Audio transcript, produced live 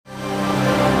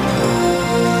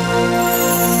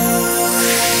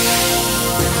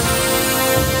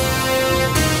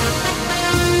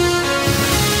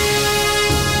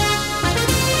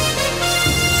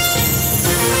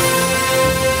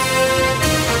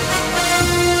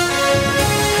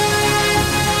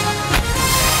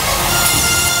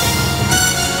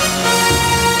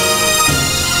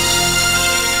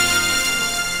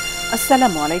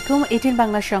আসসালামু আলাইকুম। ATN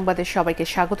বাংলা সংবাদে সবাইকে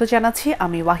স্বাগত জানাচ্ছি।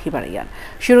 আমি ওয়াহিবা রাইয়ান।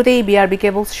 শুরুতেই বিআরবি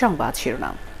কেবলস সংবাদ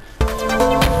শিরোনাম।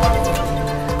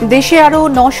 দেশে আরও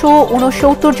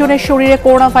 969 জনের শরীরে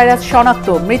করোনা ভাইরাস শনাক্ত,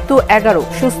 মৃত্যু 11,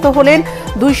 সুস্থ হলেন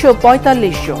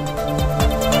 245 জন।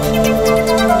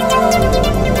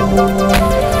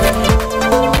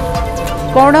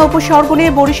 করোনা উপসর্গ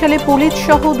নিয়ে বরিশালে পুলিশ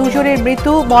সহ 2 জনের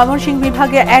মৃত্যু, ময়মনসিংহ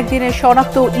বিভাগে একদিনে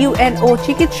শনাক্ত ইউএনও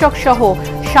চিকিৎসক সহ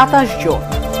 27 জন।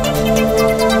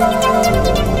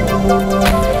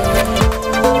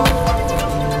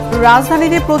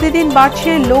 রাজধানীতে প্রতিদিন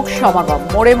বাড়ছে লোক সমাগম,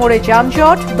 মোড়ে মোড়ে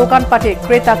যানজট, দোকানপাটে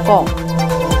ক্রেতা কম।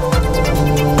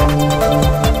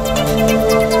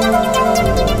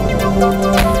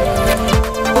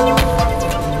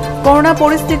 করোনা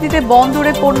পরিস্থিতিতে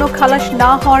বন্দরে পণ্য খালাস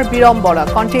না হওয়ার বিড়ম্বনা,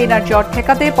 কন্টেইনার জট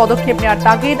ঠেকাতে পদক্ষেপ নেওয়ার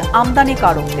তাগিদ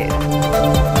আমদানিকারকদের।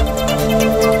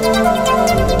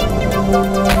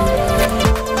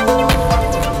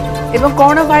 এবং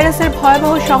করোনা ভাইরাসের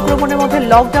ভয়াবহ সংক্রমণের মধ্যে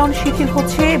লকডাউন শিথিল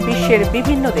হচ্ছে বিশ্বের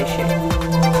বিভিন্ন দেশে।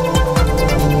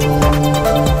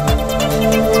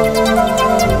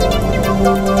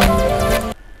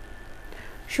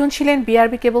 শুনছিলেন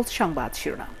বিআরবি কেবলস সংবাদ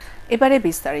শিরোনাম। এবারে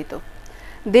বিস্তারিত।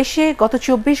 দেশে গত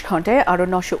 24 ঘন্টায় আরও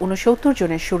 969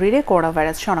 জনের শরীরে করোনা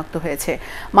ভাইরাস শনাক্ত হয়েছে,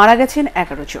 মারা গেছেন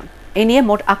 11 জন। এ নিয়ে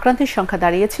মোট আক্রান্তের সংখ্যা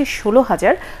দাঁড়িয়েছে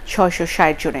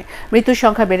 16,660 জনে। মৃত্যুর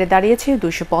সংখ্যা বেড়ে দাঁড়িয়েছে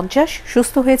 250,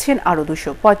 সুস্থ হয়েছেন আরও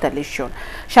 245 জন।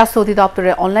 স্বাস্থ্য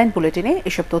অধিদপ্তরের অনলাইন বুলেটিনে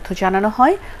এসব তথ্য জানানো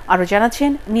হয়। আরও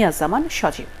জানাচ্ছেন নিয়াজ্জামান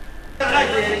সজীব।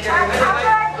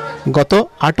 গত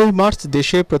 8 মার্চ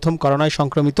দেশে প্রথম করোনায়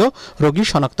সংক্রমিত রোগী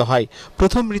শনাক্ত হয়।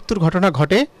 প্রথম মৃত্যুর ঘটনা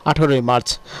ঘটে 18 মার্চ।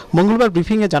 মঙ্গলবার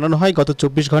ব্রিফিংয়ে জানানো হয় গত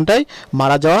 24 ঘন্টায়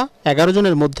মারা যাওয়া 11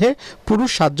 জনের মধ্যে পুরুষ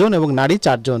 7 জন এবং নারী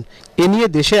 4 জন। এ নিয়ে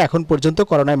দেশে এখন পর্যন্ত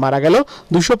করোনায় মারা গেল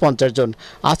 250 জন।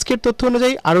 আজকের তথ্য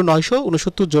অনুযায়ী আরও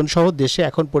 969 জন সহ দেশে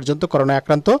এখন পর্যন্ত করোনায়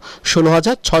আক্রান্ত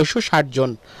 16,660 জন।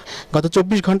 গত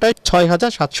 24 ঘন্টায়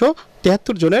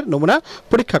 6,773 জনের নমুনা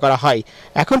পরীক্ষা করা হয়।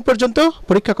 এখন পর্যন্ত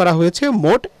পরীক্ষা করা হয়েছে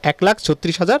মোট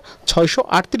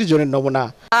 1,36,638 জনের নমুনা।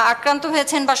 আক্রান্ত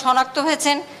হয়েছেন বা শনাক্ত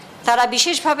হয়েছেন তারা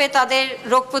বিশেষভাবে তাদের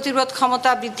রোগ প্রতিরোধ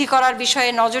ক্ষমতা বৃদ্ধি করার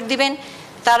বিষয়ে নজর দিবেন।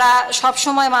 তারা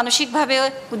সবসময় মানসিকভাবে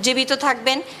উজ্জীবিত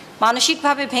থাকবেন।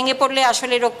 মানসিকভাবে ভেঙে পড়লে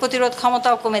আসলে রোগ প্রতিরোধ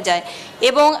ক্ষমতাও কমে যায়।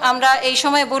 এবং আমরা এই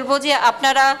সময় বলবো যে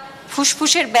আপনারা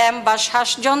ফুসফুসের ব্যায়াম বা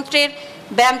শ্বাসযন্ত্রের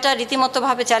ব্যায়ামটা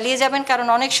রীতিমতোভাবে চালিয়ে যাবেন, কারণ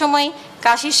অনেক সময়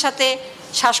কাশির সাথে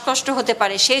শ্বাসকষ্ট হতে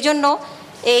পারে। সেই জন্য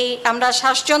আমরা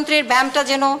শ্বাসযন্ত্রের ব্যায়ামটা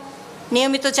যেন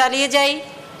নিয়মিত চালিয়ে যাই।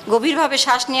 গভীরভাবে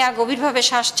শ্বাস নেওয়া, গভীরভাবে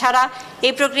শ্বাস ছাড়া,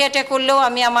 এই প্রক্রিয়াটা করলেও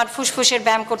আমি আমার ফুসফুসের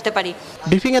ব্যায়াম করতে পারি।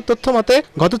 ব্রিফিংয়ের তথ্য মতে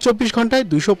গত 24 ঘন্টায়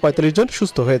 245 জন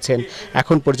সুস্থ হয়েছেন।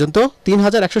 এখন পর্যন্ত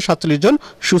 3,147 জন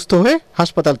সুস্থ হয়ে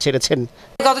হাসপাতাল ছেড়েছেন।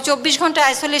 গত 24 ঘন্টায়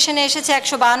আইসোলেশনে এসেছে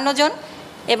 152 জন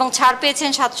এবং ছাড় পেয়েছেন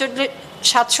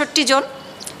 67 জন।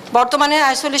 বর্তমানে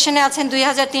আইসোলেশনে আছেন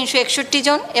 2,361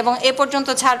 জন এবং এ পর্যন্ত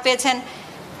ছাড় পেয়েছেন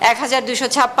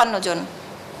 1,256 জন।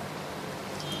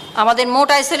 আমাদের মোট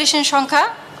আইসোলেশন সংখ্যা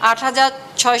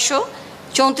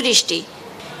 8,634টি।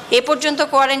 এ পর্যন্ত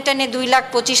কোয়ারেন্টাইনে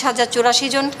 2,25,084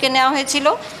 জনকে নেওয়া হয়েছিল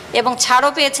এবং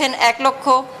ছাড়ও পেয়েছেন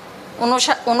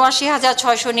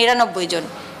 1,79,699 জন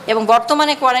এবং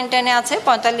বর্তমানে কোয়ারেন্টাইনে আছে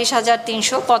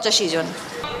 45,385 জন।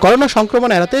 করোনা সংক্রমণ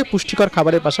এড়াতে পুষ্টিকর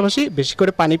খাবারের পাশাপাশি বেশি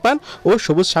করে পানি পান ও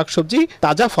সবুজ শাকসবজি,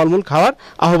 তাজা ফলমূল খাওয়ার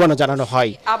আহ্বানও জানানো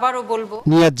হয়। আবারও বলবো,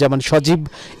 নিয়াজ্জামান সজীব,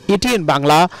 ATN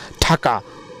বাংলা, ঢাকা।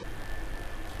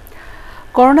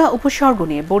 করোনা উপসর্গ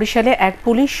নিয়ে বরিশালে এক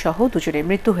পুলিশ সহ 2 জনের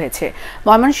মৃত্যু হয়েছে।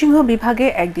 ময়মনসিংহ বিভাগে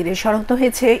একদিনে শনাক্ত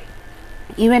হয়েছে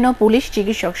ইউএনও পুলিশ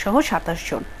চিকিৎসক সহ 27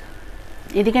 জন।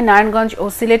 এদিকে নারায়ণগঞ্জ ও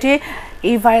সিলেটে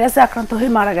এই ভাইরাসে আক্রান্ত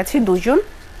হয়ে মারা গেছে 2 জন।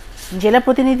 জেলা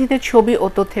প্রতিনিধিদের ছবি ও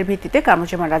তথ্যের ভিত্তিতে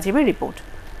কামরুজ্জামান রাজীবের রিপোর্ট।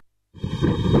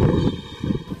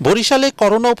 বরিশালে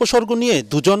করোনা উপসর্গ নিয়ে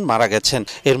 2 জন মারা গেছেন।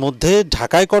 এর মধ্যে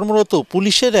ঢাকায় কর্মরত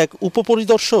পুলিশের এক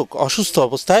উপপরিদর্শক অসুস্থ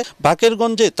অবস্থায়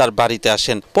বাকেরগঞ্জে তার বাড়িতে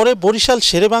আসেন। পরে বরিশাল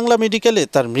শেরেবাংলা মেডিকেলে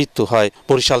তার মৃত্যু হয়।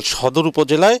 বরিশাল সদর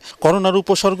উপজেলায় করোনার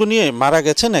উপসর্গ নিয়ে মারা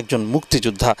গেছেন একজন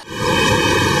মুক্তিযোদ্ধা।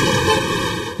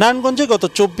 নারায়ণগঞ্জে গত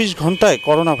 24 ঘন্টায়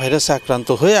করোনা ভাইরাসে আক্রান্ত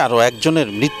হয়ে আরও 1 জনের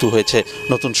মৃত্যু হয়েছে।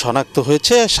 নতুন শনাক্ত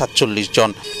হয়েছে 47 জন।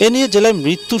 এ নিয়ে জেলায়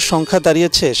মৃত্যুর সংখ্যা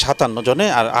দাঁড়িয়েছে 57 জনে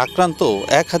আর আক্রান্ত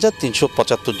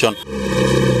 1,375 জন।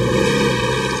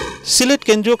 সিলেট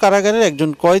কেন্দ্রীয় কারাগারের একজন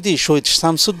কয়েদি শহীদ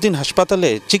শামসুদ্দিন হাসপাতালে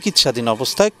চিকিৎসাধীন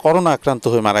অবস্থায় করোনা আক্রান্ত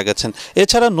হয়ে মারা গেছেন।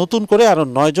 এছাড়া নতুন করে আরও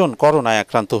 9 জন করোনায়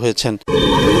আক্রান্ত হয়েছেন।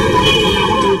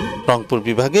 রংপুর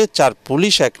বিভাগে 4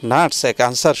 পুলিশ, 1 নার্স, 1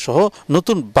 আনসার সহ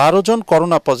নতুন 12 জন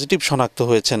করোনা পজিটিভ শনাক্ত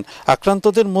হয়েছেন।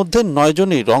 আক্রান্তদের মধ্যে 9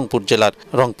 জনই রংপুর জেলার।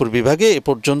 রংপুর বিভাগে এ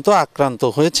পর্যন্ত আক্রান্ত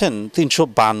হয়েছেন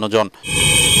 352 জন।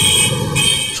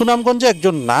 সুনামগঞ্জে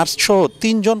একজন নার্স সহ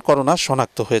 ৩ জন করোনা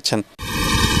শনাক্ত হয়েছেন।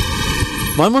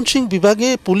 ময়মনসিংহ বিভাগে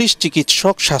পুলিশ,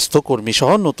 চিকিৎসক, স্বাস্থ্যকর্মী সহ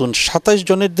নতুন ২৭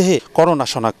 জনের দেহে করোনা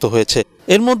শনাক্ত হয়েছে।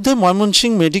 এর মধ্যে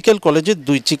ময়মনসিংহ মেডিকেল কলেজের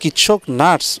 ২ চিকিৎসক,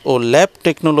 নার্স ও ল্যাব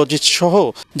টেকনোলজিস্ট সহ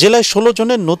জেলায় ১৬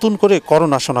 জনের নতুন করে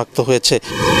করোনা শনাক্ত হয়েছে।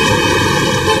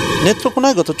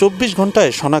 নেত্রকোনায় গত ২৪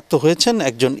 ঘন্টায় শনাক্ত হয়েছেন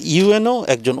একজন ইউএনও,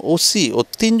 একজন ওসি ও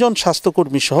 ৩ জন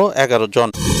স্বাস্থ্যকর্মী সহ ১১ জন।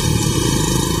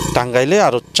 টাঙ্গাইলে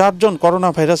আরও ৪ জন করোনা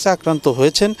ভাইরাসে আক্রান্ত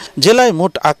হয়েছেন। জেলায়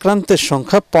মোট আক্রান্তের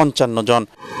সংখ্যা ৫৫ জন।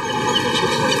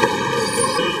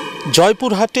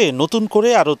 জয়পুরহাটে নতুন করে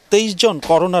আরও ২৩ জন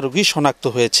করোনা রোগী শনাক্ত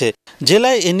হয়েছে।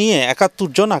 জেলায় এ নিয়ে ৭১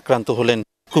 জন আক্রান্ত হলেন।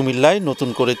 কুমিল্লায় নতুন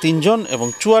করে ৩ জন এবং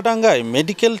চুয়াডাঙ্গায়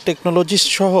মেডিকেল টেকনোলজিস্ট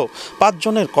সহ ৫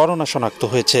 জনের করোনা শনাক্ত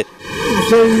হয়েছে।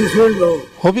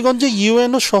 হবিগঞ্জে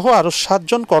ইউএনও সহ আরও ৭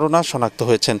 জন করোনা শনাক্ত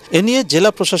হয়েছেন। এ নিয়ে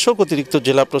জেলা প্রশাসক, অতিরিক্ত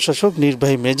জেলা প্রশাসক,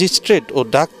 নির্বাহী ম্যাজিস্ট্রেট ও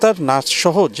ডাক্তার, নার্স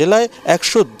সহ জেলায়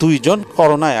 ১০২ জন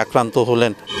করোনায় আক্রান্ত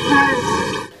হলেন।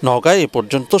 নওগাঁয় এ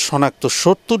পর্যন্ত শনাক্ত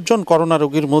 ৭০ জন করোনা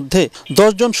রোগীর মধ্যে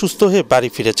 ১০ জন সুস্থ হয়ে বাড়ি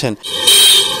ফিরেছেন।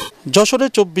 যশোরে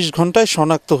 ২৪ ঘন্টায়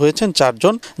শনাক্ত হয়েছেন ৪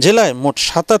 জন। জেলায় মোট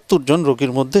 ৭৭ জন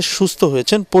রোগীর মধ্যে সুস্থ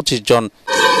হয়েছেন ২৫ জন।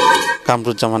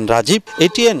 কামরুজ্জামান রাজীব,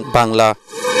 ATN বাংলা।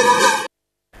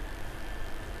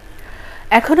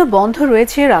 এখনো বন্ধ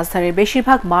রয়েছে রাজধানীর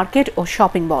বেশিরভাগ মার্কেট ও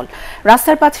শপিং মল।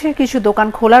 রাস্তার পাশে কিছু দোকান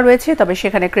খোলা রয়েছে, তবে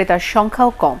সেখানে ক্রেতার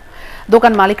সংখ্যাও কম।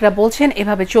 দোকান মালিকরা বলছেন,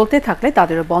 এভাবে চলতে থাকলে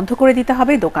তাদেরও বন্ধ করে দিতে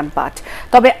হবে দোকানপাট।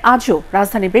 তবে আজও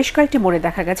রাজধানীর বেশ কয়েকটি মোড়ে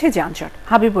দেখা গেছে যানজট।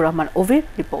 হাবিবুর রহমান ওভির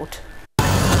রিপোর্ট।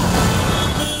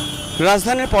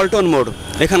 রাজধানীর পল্টন মোড়,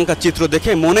 এখানকার চিত্র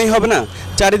দেখে মনেই হবে না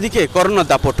চারিদিকে করোনা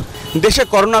দাপট। দেশে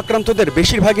করোনা আক্রান্তদের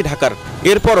বেশিরভাগই ঢাকার।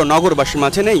 এরপরও নগরবাসীর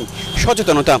মাঝে নেই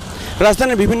সচেতনতা।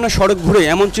 রাজধানীর বিভিন্ন সড়ক ঘুরে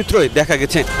এমন চিত্রই দেখা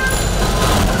গেছে।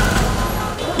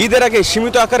 ঈদের আগে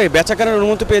সীমিত আকারে বেচাকেনার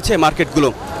অনুমতি পেয়েছে মার্কেটগুলো।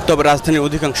 তবে রাজধানীর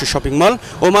অধিকাংশ শপিং মল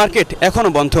ও মার্কেট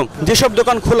এখনও বন্ধ। যেসব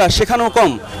দোকান খোলা সেখানেও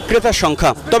কম ক্রেতার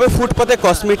সংখ্যা। তবে ফুটপাতে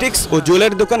কসমেটিক্স ও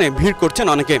জুয়েলারি দোকানে ভিড় করছেন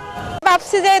অনেকে।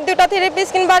 ভাবছি যে 2টা 3 পিস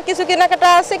কিনবা, কিছু কেনাকাটা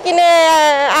আছে, কিনে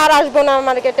আর আসবো না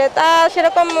মার্কেটে। তা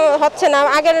সেরকম হচ্ছে না,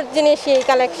 আগের জিনিসই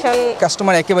কালেকশন।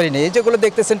 কাস্টমার একেবারেই নেই। যেগুলো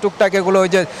দেখতেছেন টুকটাক, এগুলো ওই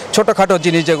যে ছোটখাটো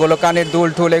জিনিস, যেগুলো কানের দুল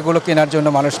ঠুল, এগুলো কেনার জন্য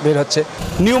মানুষ বের হচ্ছে।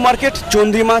 নিউ মার্কেট,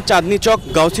 চন্দ্রিমা, চাঁদনি চক,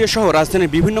 গাউসিয়া সহ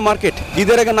রাজধানীর বিভিন্ন মার্কেট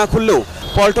ঈদের আগে না খুললেও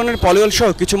পল্টনের পলিওল সহ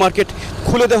কিছু মার্কেট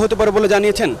খুলে দেওয়া হতে পারে বলে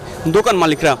জানিয়েছেন দোকান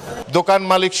মালিকরা। দোকান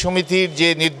মালিক সমিতির যে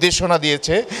নির্দেশনা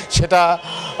দিয়েছে সেটা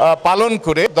পালন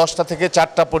করে 10টা থেকে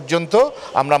 4টা পর্যন্ত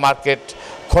আমরা মার্কেট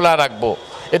খোলা রাখবো।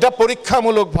 এটা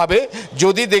পরীক্ষামূলকভাবে,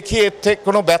 যদি দেখি এর থেকে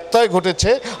কোনো ব্যত্যয় ঘটেছে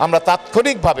আমরা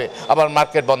তাৎক্ষণিকভাবে আবার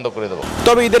মার্কেট বন্ধ করে দেব।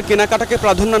 তবে ঈদের কেনাকাটাকে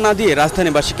প্রাধান্য না দিয়ে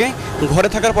রাজধানীবাসীকে ঘরে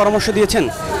থাকার পরামর্শ দিয়েছেন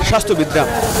স্বাস্থ্যবিদরা।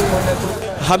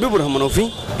 হাবিবুর রহমান ওফি,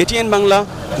 ATN বাংলা,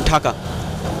 ঢাকা।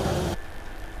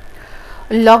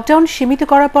 লকডাউন সীমিত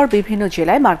করার পর বিভিন্ন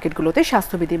জেলায় মার্কেটগুলোতে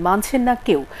স্বাস্থ্যবিধি মানছেন না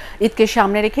কেউ। ঈদকে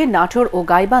সামনে রেখে নাটোর ও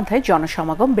গাইবান্ধায়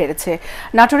জনসমাগম বেড়েছে।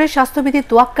 নাটোরের স্বাস্থ্যবিধি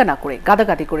তোয়াক্কা না করে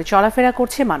গাদাগাদি করে চলাফেরা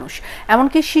করছে মানুষ।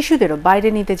 এমনকি শিশুদেরও বাইরে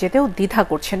নিতে যেতেও দ্বিধা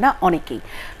করছেন না অনেকেই।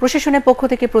 প্রশাসনের পক্ষ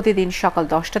থেকে প্রতিদিন সকাল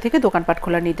 10টা থেকে দোকানপাট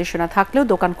খোলার নির্দেশনা থাকলেও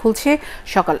দোকান খুলছে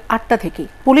সকাল 8টা থেকেই।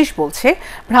 পুলিশ বলছে,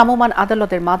 ভ্রাম্যমাণ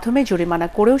আদালতের মাধ্যমে জরিমানা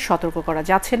করেও সতর্ক করা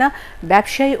যাচ্ছে না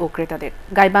ব্যবসায়ী ও ক্রেতাদের।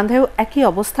 গাইবান্ধায়ও একই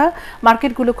অবস্থা।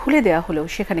 মার্কেটগুলো খুলে দেওয়া হলো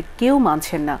সেখানে কেউ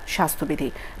মানছেন না স্বাস্থ্যবিধি,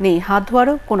 নেই হাত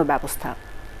ধোয়ারও কোনো ব্যবস্থা।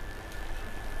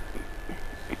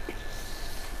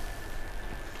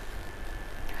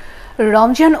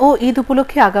 রমজান ও ঈদ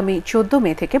উপলক্ষে আগামী 14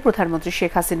 মে থেকে প্রধানমন্ত্রী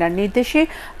শেখ হাসিনার নির্দেশে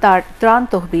তার ত্রাণ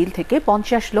তহবিল থেকে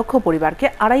 50 লক্ষ পরিবারকে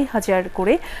 2,500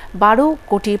 করে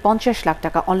 12,50 লাখ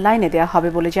টাকা অনলাইনে দেওয়া হবে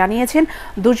বলে জানিয়েছেন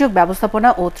দুর্যোগ ব্যবস্থাপনা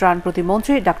ও ত্রাণ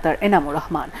প্রতিমন্ত্রী ডাক্তার এনামুর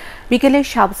রহমান। বিকেলে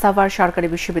সাভার সরকারি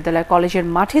বিশ্ববিদ্যালয় কলেজের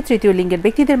মাঠে তৃতীয় লিঙ্গের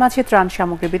ব্যক্তিদের মাঝে ত্রাণ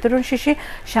সামগ্রী বিতরণ শেষে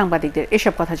সাংবাদিকদের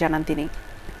এসব কথা জানান তিনি।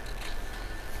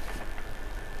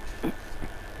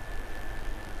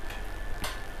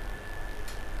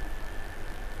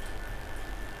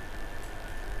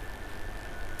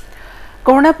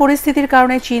 করোনা পরিস্থিতির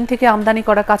কারণে চীন থেকে আমদানি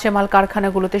করা কাঁচামাল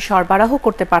কারখানাগুলোতে সরবরাহ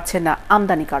করতে পারছেন না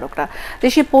আমদানিকারকরা।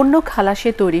 দেশে পণ্য খালাসে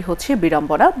তৈরি হচ্ছে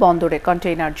বিড়ম্বনা। বন্দরে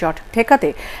কন্টেইনার জট ঠেকাতে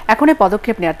এখন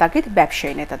পদক্ষেপ নেওয়ার তাগিদ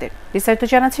ব্যবসায়ী নেতাদের। বিস্তারিত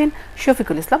জানাচ্ছেন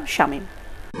শফিকুল ইসলাম শামীম।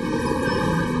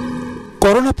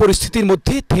 করোনা পরিস্থিতির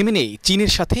মধ্যে থেমে নেই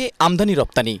চীনের সাথে আমদানি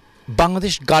রপ্তানি।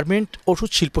 বাংলাদেশ গার্মেন্ট,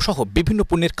 ওষুধ শিল্প সহ বিভিন্ন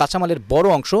পণ্যের কাঁচামালের বড়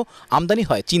অংশ আমদানি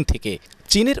হয় চীন থেকে।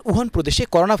 চীনের উহান প্রদেশে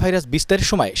করোনা ভাইরাস বিস্তারের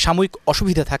সময় সাময়িক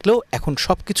অসুবিধা থাকলেও এখন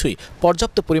সবকিছুই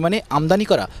পর্যাপ্ত পরিমাণে আমদানি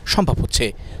করা সম্ভব হচ্ছে।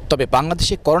 তবে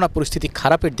বাংলাদেশে করোনা পরিস্থিতি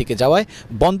খারাপের দিকে যাওয়ায়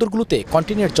বন্দরগুলোতে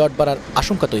কন্টেইনার জট বাড়ার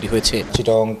আশঙ্কা তৈরি হয়েছে।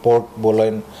 চিটং পোর্ট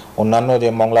বলেন, অন্যান্য যে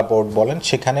মংলা পোর্ট বলেন,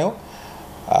 সেখানেও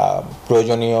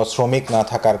প্রয়োজনীয় শ্রমিক না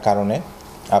থাকার কারণে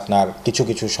আপনার কিছু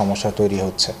কিছু সমস্যা তৈরি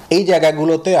হচ্ছে। এই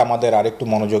জায়গাগুলোতে আমাদের আরেকটু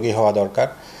মনোযোগী হওয়া দরকার।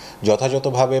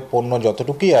 যথাযথভাবে পণ্য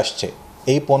যতটুকুই আসছে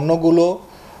এই পণ্যগুলো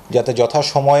যাতে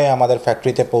যথাসময়ে আমাদের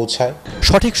ফ্যাক্টরিতে পৌঁছায়।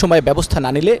 সঠিক সময়ে ব্যবস্থা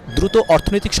না নিলে দ্রুত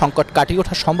অর্থনৈতিক সংকট কাটিয়ে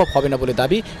ওঠা সম্ভব হবে না বলে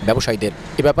দাবি ব্যবসায়ীদের।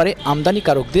 এ ব্যাপারে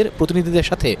আমদানিকারকদের প্রতিনিধিদের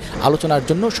সাথে আলোচনার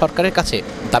জন্য সরকারের কাছে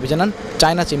দাবি জানান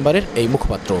চায়না চেম্বারের এই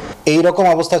মুখপাত্র। এই রকম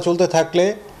অবস্থা চলতে থাকলে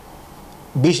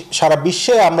সারা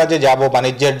বিশ্বে আমরা যে যাব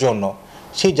বাণিজ্যের জন্য,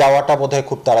 সেই যাওয়াটা বোধহয়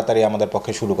খুব তাড়াতাড়ি আমাদের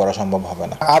পক্ষে শুরু করা সম্ভব হবে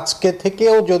না। আজকে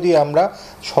থেকেও যদি আমরা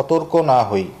সতর্ক না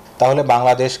হই তাহলে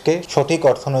বাংলাদেশকে সঠিক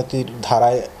অর্থনীতির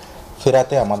ধারায়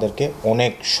ফেরাতে আমাদেরকে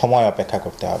অনেক সময় অপেক্ষা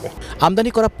করতে হবে।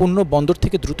 আমদানি করা পণ্য বন্দর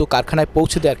থেকে দ্রুত কারখানায়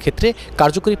পৌঁছে দেওয়ার ক্ষেত্রে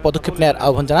কার্যকরী পদক্ষেপ নেওয়ার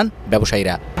আহ্বান জানান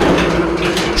ব্যবসায়ীরা।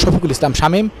 শফিকুল ইসলাম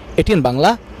শামীম, এটিএন বাংলা,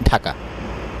 ঢাকা।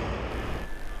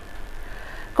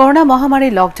 করোনা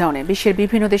মহামারীর লকডাউনে বিশ্বের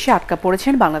বিভিন্ন দেশে আটকা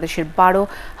পড়েছেন বাংলাদেশের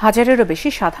 12,000-এরও বেশি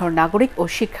সাধারণ নাগরিক ও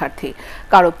শিক্ষার্থী।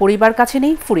 কারো পরিবার কাছে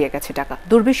নেই, ফুরিয়ে গেছে টাকা,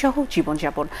 দুর্বিষহ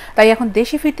জীবনযাপন। তাই এখন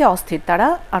দেশে ফিরতে অস্থির তারা,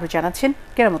 আরও জানাচ্ছেন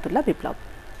কেরামতুল্লাহ বিপ্লব।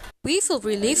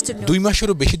 2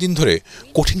 মাসেরও বেশি দিন ধরে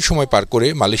কঠিন সময় পার করে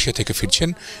মালয়েশিয়া থেকে ফিরছেন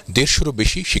 150-এরও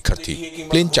বেশি শিক্ষার্থী।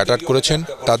 প্লেন চার্টার করেছেন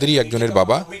তাদেরই একজনের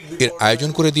বাবা। এর আয়োজন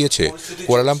করে দিয়েছে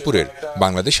কুয়ালালামপুরের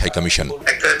বাংলাদেশ হাইকমিশন।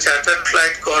 একটা চার্টার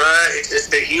ফ্লাইট করা ইটস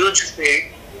এ হিউজ থিং,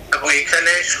 এবং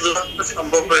এখানে শুধুমাত্র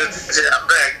সম্ভব হয়েছে যে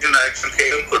আমরা একজন আরেকজনকে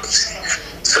হেল্প করছি।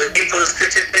 সো এই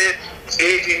পরিস্থিতিতে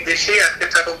এই দেশেই আটকে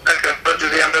থাকুক না কেন,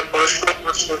 যদি আমরা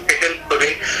পরস্পরকে হেল্প করি,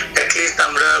 অ্যাটলিস্ট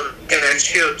আমরা ক্যান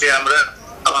এনশিওর যে আমরা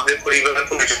আমাদের পরিবারের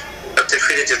সাথে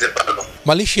ফিরে যেতে পারবো।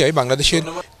 মালয়েশিয়ায় বাংলাদেশের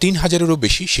 3,000-এরও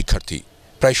বেশি শিক্ষার্থী।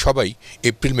 প্রায় সবাই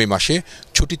এপ্রিল-মে মাসে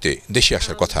ছুটিতে দেশে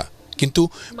আসার কথা, কিন্তু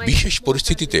বিশেষ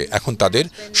পরিস্থিতিতে এখন তাদের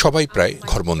সবাই প্রায়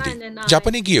ঘরবন্দি।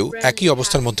 জাপানে গিয়েও একই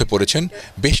অবস্থার মধ্যে পড়েছেন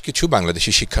বেশ কিছু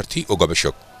বাংলাদেশি শিক্ষার্থী ও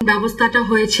গবেষক। ব্যবস্থাটা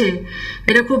হয়েছে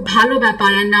এটা খুব ভালো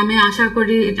ব্যাপার।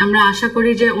 আমরা আশা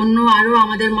করি যে অন্য আরো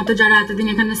আমাদের মতো যারা এতদিন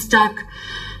এখানে স্টাক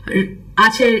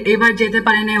আছে, এবার যেতে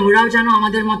পারে না, ওরাও যেন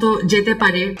আমাদের মতো যেতে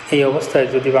পারে। এই অবস্থায়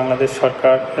যদি বাংলাদেশ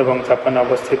সরকার এবং জাপানে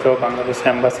অবস্থিত বাংলাদেশ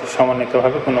এম্বাসি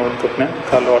সমন্বিতভাবে কোনো উদ্যোগ নেন,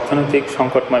 তাহলে অর্থনৈতিক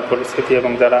সংকটময় পরিস্থিতি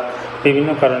এবং যারা বিভিন্ন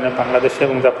কারণে বাংলাদেশে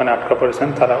এবং জাপানে আটকা পড়েছেন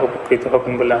তারা উপকৃত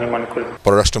হবেন বলে আমি মনে করি।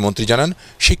 পররাষ্ট্রমন্ত্রী জানান,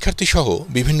 শিক্ষার্থী সহ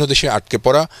বিভিন্ন দেশে আটকে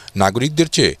পড়া নাগরিকদের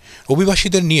চেয়ে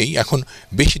অভিবাসীদের নিয়েই এখন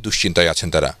বেশি দুশ্চিন্তায় আছেন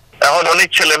তারা। এখন অনেক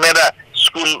ছেলেমেয়েরা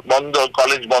স্কুল বন্ধ,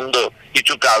 কলেজ বন্ধ,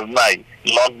 কিছু কাজ নাই,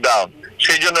 লকডাউন,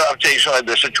 সেই জন্য ভাবছে এই সময়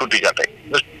দেশে ছুটি কাটায়।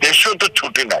 দেশেও তো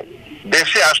ছুটি নাই,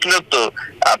 দেশে আসলেও তো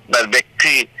আপনার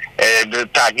ব্যক্তি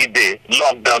তাগিদে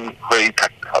লকডাউন হয়েই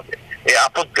থাকতে হবে। এই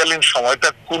আপৎকালীন সময়টা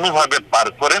কোনোভাবে পার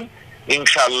করেন,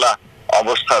 ইনশাআল্লাহ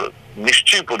অবস্থার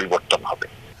নিশ্চয়ই পরিবর্তন হবে।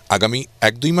 আগামী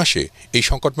 1-2 মাসে এই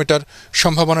সংকট মেটার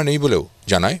সম্ভাবনা নেই বলেও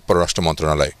জানায় পররাষ্ট্র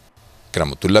মন্ত্রণালয়।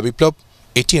 কেরামতুল্লাহ বিপ্লব,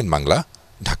 এটিএন বাংলা,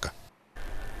 ঢাকা।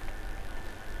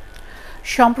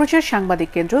 সম্প্রচার সাংবাদিক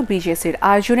কেন্দ্র বিজেসির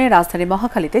আয়োজনে রাজধানী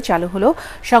মহাখালীতে চালু হলো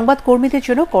সংবাদ কর্মীদের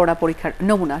জন্য করোনা পরীক্ষার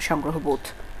নমুনা সংগ্রহ বুথ।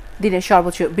 দিনের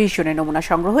সর্বোচ্চ 20 জনের নমুনা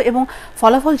সংগ্রহ এবং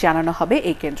ফলাফল জানানো হবে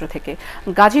এই কেন্দ্র থেকে।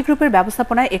 গাজী গ্রুপের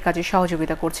ব্যবস্থাপনায় এ কাজে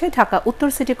সহযোগিতা করছে ঢাকা উত্তর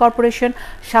সিটি কর্পোরেশন,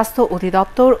 স্বাস্থ্য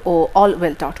অধিদপ্তর ও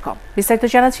allwell.com। বিস্তারিত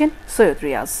জানাচ্ছেন সৈয়দ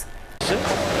রিয়াজ।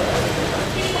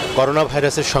 করোনা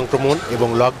ভাইরাসের সংক্রমণ এবং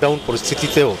লকডাউন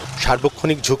পরিস্থিতিতেও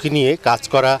সার্বক্ষণিক ঝুঁকি নিয়ে কাজ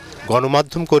করা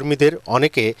গণমাধ্যম কর্মীদের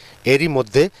অনেকে এরই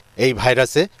মধ্যে এই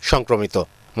ভাইরাসে সংক্রমিত।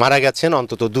 মারা গেছেন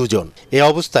অন্তত 2 জন। এ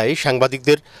অবস্থায়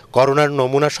সাংবাদিকদের করোনার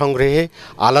নমুনা সংগ্রহে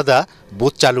আলাদা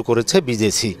বুথ চালু করেছে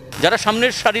বিজেসি। যারা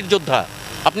সামনের সারির যোদ্ধা,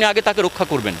 আপনি আগে তাকে রক্ষা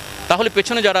করবেন, তাহলে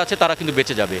পেছনে যারা আছে তারা কিন্তু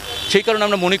বেঁচে যাবে। সেই কারণে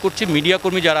আমরা মনে করছি মিডিয়া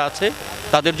কর্মী যারা আছে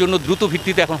তাদের জন্য দ্রুত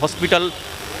ভিত্তিতে এখন হসপিটাল,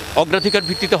 অগ্রাধিকার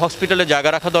ভিত্তিতে হসপিটালে জায়গা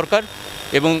রাখা দরকার,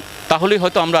 এবং তাহলেই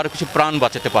হয়তো আমরা আরো কিছু প্রাণ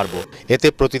বাঁচাতে পারবো। এতে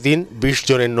প্রতিদিন 20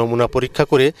 জনের নমুনা পরীক্ষা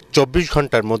করে 24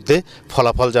 ঘন্টার মধ্যে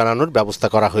ফলাফল জানানোর ব্যবস্থা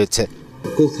করা হয়েছে।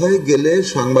 কোথায় গেলে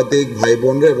সাংবাদিক ভাই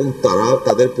বোনরা এবং তারা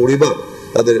তাদের পরিবার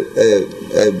তাদের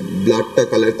ব্লাডটা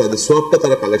তাদের সোয়াবটা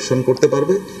তারা কালেকশন করতে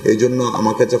পারবে। এই জন্য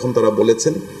আমাকে যখন তারা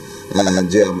বলেছেন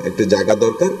যে একটা জায়গা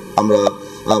দরকার, আমরা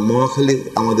মহাখালী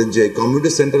আমাদের যে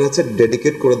কমিউনিটি সেন্টার আছে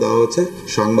ডেডিকেট করে দেওয়া হয়েছে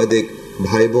সাংবাদিক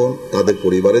ভাই বোন তাদের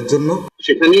পরিবারের জন্য।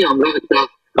 সেখানেই আমরা একটা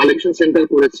কালেকশন সেন্টার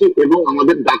করেছি এবং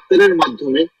আমাদের ডাক্তারের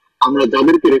মাধ্যমে আমরা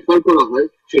যাদেরকে রেফার করা হয়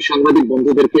সেই সাংবাদিক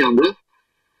বন্ধুদেরকে আমরা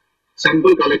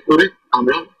স্যাম্পল কালেক্ট করে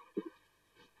আমরা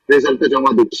রেজাল্টে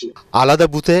জমা দিচ্ছি। আলাদা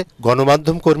বুথে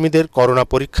গণমাধ্যম কর্মীদের করোনা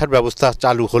পরীক্ষার ব্যবস্থা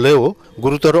চালু হলেও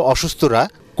গুরুতর অসুস্থরা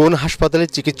কোন হাসপাতালে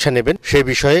চিকিৎসা নেবেন সে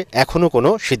বিষয়ে এখনো কোনো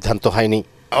সিদ্ধান্ত হয়নি।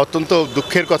 অত্যন্ত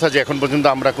দুঃখের কথা যে এখন পর্যন্ত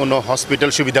আমরা কোনো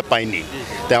হসপিটাল সুবিধা পাইনি,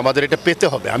 তাই আমাদের এটা পেতে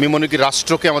হবে। আমি মনে করি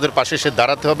রাষ্ট্রকে আমাদের পাশে এসে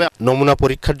দাঁড়াতে হবে। নমুনা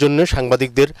পরীক্ষার জন্য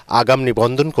সাংবাদিকদের আগাম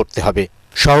নিবন্ধন করতে হবে।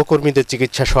 সহকর্মীদের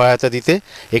চিকিৎসা সহায়তা দিতে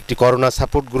একটি করোনা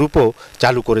সাপোর্ট গ্রুপও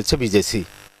চালু করেছে বিজেসি।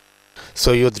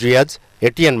 সৈয়দ রিয়াজ,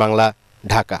 ATN বাংলা,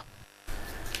 ঢাকা।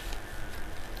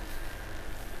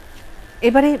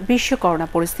 এবারে বিশ্ব করোনা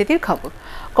পরিস্থিতির খবর।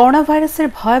 করোনা ভাইরাসের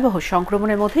ভয়াবহ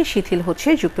সংক্রমণের মধ্যে শিথিল হচ্ছে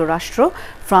যুক্তরাষ্ট্র,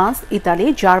 ফ্রান্স, ইতালি,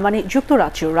 জার্মানি,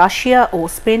 যুক্তরাজ্য, রাশিয়া ও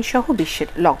স্পেন সহ বিশ্বের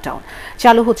লকডাউন।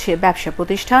 চালু হচ্ছে ব্যবসা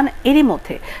প্রতিষ্ঠান। এরই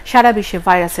মধ্যে সারা বিশ্বে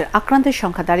ভাইরাসের আক্রান্তের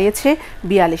সংখ্যা দাঁড়িয়েছে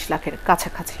 42 লাখের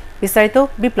কাছাকাছি। বিস্তারিত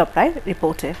বিপ্লব রায়ের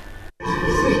রিপোর্টে।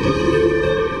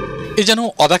 এ যেন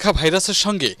অদেখা ভাইরাসের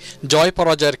সঙ্গে জয়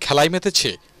পরাজয়ের খেলায় মেতেছে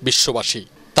বিশ্ববাসী।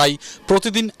 তাই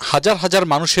প্রতিদিন হাজার হাজার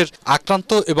মানুষের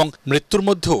আক্রান্ত এবং মৃত্যুর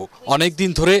মধ্যেও অনেক দিন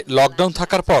ধরে লকডাউন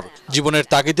থাকার পর জীবনের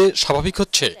তাগিদে স্বাভাবিক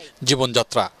হচ্ছে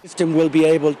জীবনযাত্রা।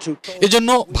 এজন্য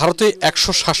ভারতে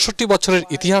 167 বছরের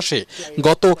ইতিহাসে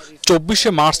গত 24শে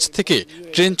মার্চ থেকে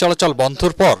ট্রেন চলাচল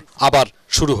বন্ধর পর আবার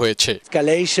শুরু হয়েছে।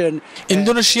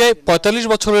 ইন্দোনেশিয়ায় 45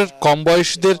 বছরের কম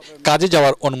বয়সীদের কাজে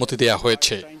যাওয়ার অনুমতি দেওয়া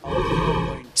হয়েছে।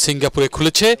 সিঙ্গাপুরে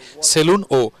খুলেছে সেলুন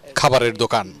ও খাবারের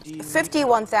দোকান।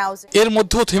 এর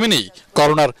মধ্যেও থেমে নেই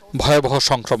করোনার ভয়াবহ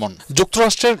সংক্রমণ।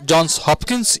 যুক্তরাষ্ট্রের জনস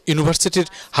হপকিন্স ইউনিভার্সিটির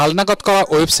হালনাগাদ করা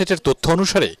ওয়েবসাইটের তথ্য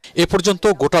অনুসারে এ পর্যন্ত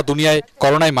গোটা দুনিয়ায়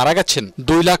করোনায় মারা গেছেন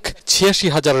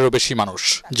 2,86,000-এরও বেশি মানুষ,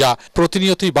 যা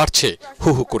প্রতিনিয়তই বাড়ছে হু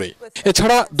হু করে।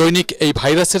 এছাড়া দৈনিক এই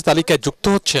ভাইরাসের তালিকায় যুক্ত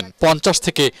হচ্ছেন 50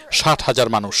 থেকে 60,000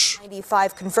 মানুষ।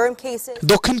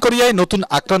 দক্ষিণ কোরিয়ায় নতুন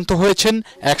আক্রান্ত হয়েছেন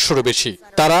 100-এরও বেশি।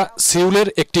 তারা সিউলের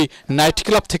একটি নাইট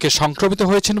ক্লাব থেকে সংক্রমিত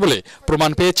হয়েছেন বলে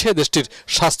প্রমাণ পেয়েছে দেশটির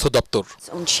স্বাস্থ্য দপ্তর।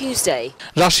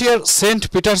 রাশিয়ার সেন্ট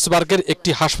পিটার্সবার্গের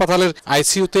একটি হাসপাতালের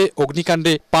আইসিইউতে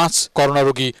অগ্নিকাণ্ডে 5 করোনা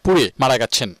রোগী পুড়ে মারা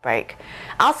গেছেন।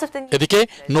 এদিকে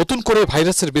নতুন করে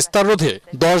ভাইরাসের বিস্তার রোধে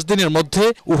 10 দিনের মধ্যে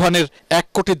উহানের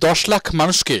 1,10,00,000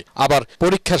 মানুষকে আবার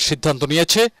পরীক্ষার সিদ্ধান্ত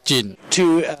নিয়েছে চীন।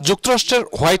 যুক্তরাষ্ট্রের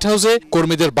হোয়াইট হাউসে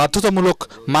কর্মীদের বাধ্যতামূলক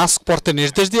মাস্ক পরতে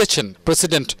নির্দেশ দিয়েছেন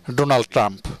প্রেসিডেন্ট ডোনাল্ড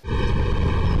ট্রাম্প।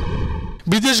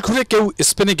 বিদেশ ঘুরে কেউ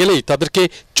স্পেনে গেলেই তাদেরকে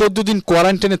 14 দিন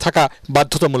কোয়ারেন্টাইনে থাকা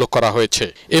বাধ্যতামূলক করা হয়েছে।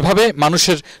 এভাবে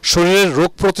মানুষের শরীরের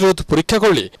রোগ প্রতিরোধ পরীক্ষা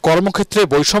করলে কর্মক্ষেত্রে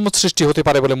বৈষম্য সৃষ্টি হতে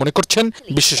পারে বলে মনে করছেন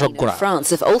বিশেষজ্ঞরা।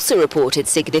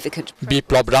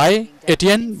 বিপ্লব রায়,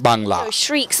 ATN বাংলা।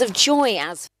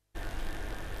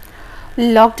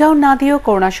 লকডাউন না দিয়েও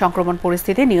করোনা সংক্রমণ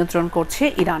পরিস্থিতি নিয়ন্ত্রণ করছে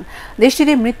ইরান।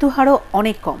 দেশটিতে মৃত্যুহারও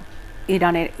অনেক কম।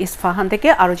 ইরানের ইস্পাহান থেকে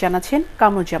আরো জানাচ্ছেন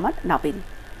কামরুজ্জামান নাবিল।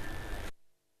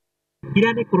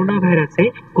 ইরানে করোনা ভাইরাসে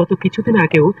গত কিছুদিন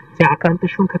আগেও যে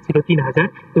আক্রান্তের সংখ্যা ছিল 3000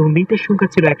 এবং মৃতের সংখ্যা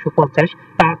ছিল 150,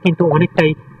 তা কিন্তু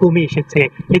অনেকটাই কমে এসেছে।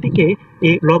 এদিকে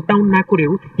এই লকডাউন না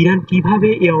করেও ইরান কিভাবে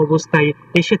এই অবস্থায়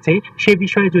এসেছে সে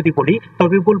বিষয়ে যদি বলি,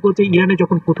 তবে বলবো যে ইরানে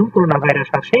যখন প্রথম করোনা ভাইরাস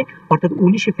আসে অর্থাৎ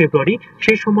 19শে ফেব্রুয়ারি,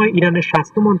 সেই সময় ইরানের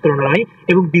স্বাস্থ্য মন্ত্রণালয়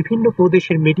এবং বিভিন্ন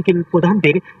প্রদেশের মেডিকেল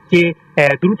প্রধানদের যে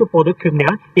দ্রুত পদক্ষেপ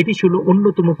নেওয়া, এটি ছিল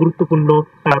অন্যতম গুরুত্বপূর্ণ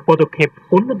পদক্ষেপ।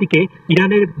 অন্যদিকে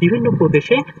ইরানের বিভিন্ন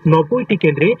প্রদেশে 90টি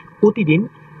কেন্দ্রে প্রতিদিন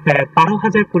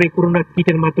 12,000 করে করোনা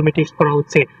কিটের মাধ্যমে টেস্ট করা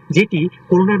হচ্ছে, যেটি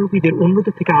করোনা রোগীদের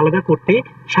অন্যদের থেকে আলাদা করতে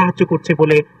সাহায্য করছে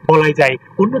বলে বলাই যায়।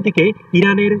 অন্যদিকে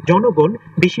ইরানের জনগণ,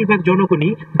 বেশিরভাগ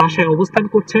জনগণই বাসায় অবস্থান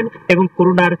করছেন এবং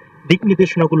করোনার দিক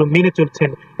নির্দেশনাগুলো মেনে চলছেন।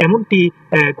 এমনটি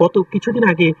গত কিছুদিন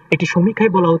আগে একটি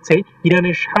সমীক্ষায় বলা হচ্ছে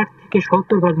ইরানের 60 থেকে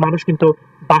 70% মানুষ কিন্তু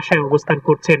বাসায় অবস্থান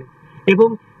করছেন। এবং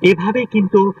এভাবে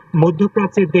কিন্তু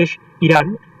মধ্যপ্রাচ্যের দেশ ইরান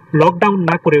লকডাউন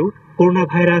না করেও করোনা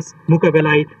ভাইরাস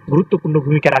মোকাবেলায় গুরুত্বপূর্ণ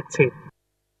ভূমিকা রাখছে।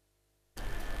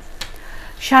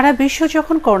 সারা বিশ্ব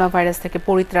যখন করোনা ভাইরাস থেকে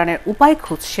পরিত্রাণের উপায়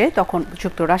খুঁজছে, তখন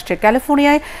যুক্তরাষ্ট্রের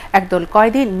ক্যালিফোর্নিয়ায় একদল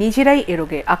কয়েদি নিজেরাই এ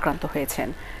রোগে আক্রান্ত হয়েছেন।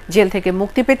 জেল থেকে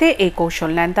মুক্তি পেতে এই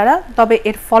কৌশল নেন তারা, তবে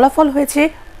এর ফলাফল হয়েছে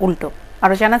উল্টো।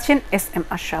 আরো জানাচ্ছেন SM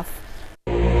আশরাফ।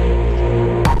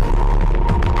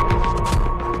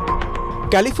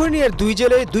 ক্যালিফোর্নিয়ার 2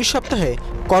 জেলে 2 সপ্তাহে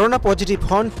করোনা পজিটিভ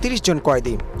হন 30 জন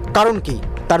কয়েদি। কারণ কি,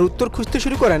 তার উত্তর খুঁজতে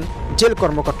শুরু করেন জেল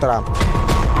কর্মকর্তারা।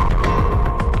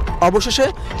 অবশেষে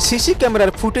সিসি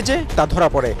ক্যামেরার ফুটেজে তা ধরা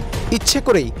পড়ে। ইচ্ছে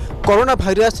করেই করোনা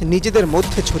ভাইরাস নিজেদের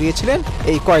মধ্যে ছড়িয়েছিলেন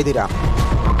এই কয়েদিরা।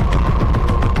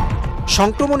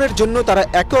 সংক্রমণের জন্য তারা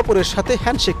একে অপরের সাথে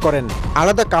হ্যান্ডশেক করেন,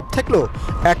 আলাদা কাপ থাকলেও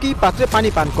একই পাত্রে পানি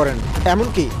পান করেন,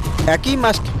 এমনকি একই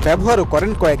মাস্ক ব্যবহারও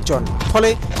করেন কয়েকজন। ফলে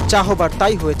যা হবার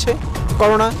তাই হয়েছে,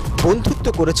 করোনা বন্ধুত্ব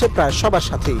করেছে প্রায় সবার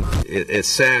সাথেই।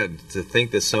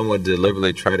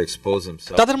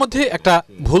 তাদের মধ্যে একটা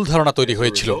ভুল ধারণা তৈরি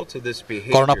হয়েছিল,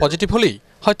 করোনা পজিটিভ হলেই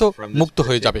হয়তো মুক্ত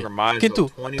হয়ে যাবে, কিন্তু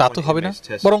তা তো হবে না,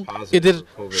 বরং এদের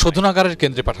শোধনাগারের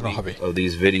কেন্দ্রে পাঠানো হবে।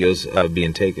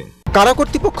 কারা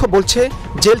কর্তৃপক্ষ বলছে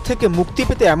জেল থেকে মুক্তি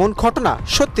পেতে এমন ঘটনা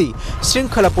সত্যি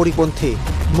শৃঙ্খলা পরিপন্থী।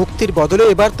 মুক্তির বদলে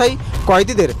এবার তাই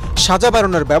কয়েদিদের সাজা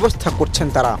বাড়ানোর ব্যবস্থা করছেন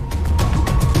তারা।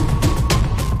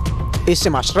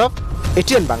 SM Ashraf,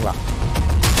 ATN Bangla.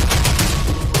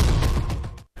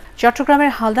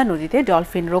 চট্টগ্রামের হালদা নদীতে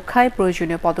ডলফিন রক্ষায়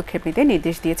প্রয়োজনীয় পদক্ষেপ নিতে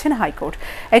নির্দেশ দিয়েছেন হাইকোর্ট।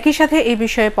 একই সাথে এই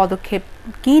বিষয়ে পদক্ষেপ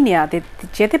কি নেওয়া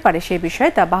যেতে পারে সেই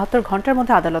বিষয়ে তা 72 ঘন্টার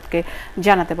মধ্যে আদালতকে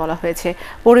জানাতে বলা হয়েছে।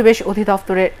 পরিবেশ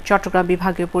অধিদপ্তরের চট্টগ্রাম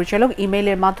বিভাগীয় পরিচালক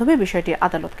ইমেইলের মাধ্যমে বিষয়টি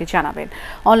আদালতকে জানাবেন।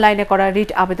 অনলাইনে করা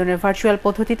রিট আবেদনের ভার্চুয়াল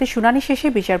পদ্ধতিতে শুনানি শেষে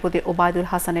বিচারপতি ওবায়দুল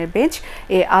হাসানের বেঞ্চ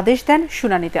এ আদেশ দেন।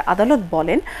 শুনানিতে আদালত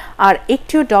বলেন, আর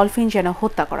একটিও ডলফিন যেন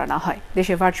হত্যা করা না হয়।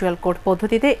 দেশে ভার্চুয়াল কোর্ট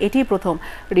পদ্ধতিতে এটি প্রথম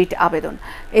রিট আবেদন।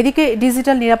 এদিকে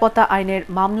ডিজিটাল নিরাপত্তা আইনের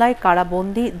মামলায়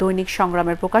কারাবন্দী দৈনিক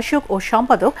সংগ্রামের প্রকাশক ও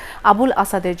সম্পাদক আবুল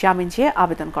আসাদের জামিন চেয়ে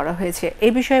আবেদন করা হয়েছে।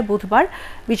 এই বিষয়ে বুধবার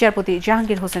বিচারপতি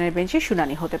জাহাঙ্গীর হোসেনের বেঞ্চে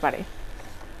শুনানি হতে পারে।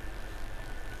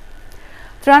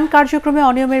 ত্রাণ কার্যক্রমে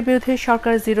অনিয়মের বিরুদ্ধে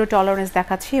সরকার জিরো টলারেন্স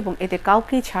দেখাচ্ছে এবং এতে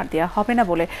কাউকেই ছাড় দেওয়া হবে না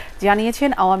বলে জানিয়েছেন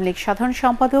আওয়ামী লীগ সাধারণ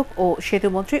সম্পাদক ও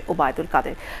সেতুমন্ত্রী ওবায়দুল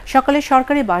কাদের। সকালে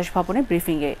সরকারি বাসভবনে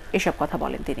ব্রিফিংয়ে এসব কথা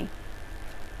বলেন তিনি।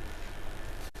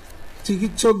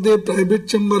 চিকিৎসকদের প্রাইভেট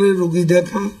চেম্বারে রোগী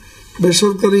দেখা,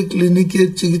 বেসরকারি ক্লিনিকের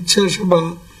চিকিৎসা সেবা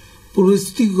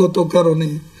পরিস্থিতিগত কারণে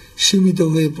সীমিত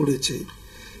হয়ে পড়েছে।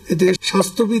 এতে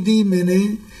স্বাস্থ্যবিধি মেনে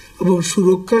এবং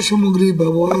সুরক্ষা সামগ্রী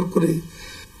ব্যবহার করে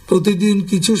প্রতিদিন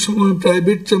কিছু সময়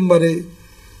প্রাইভেট চেম্বারে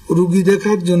রোগী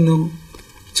দেখার জন্য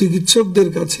চিকিৎসকদের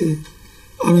কাছে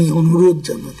আমি অনুরোধ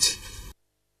জানাচ্ছি।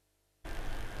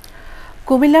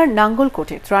 কুমিল্লার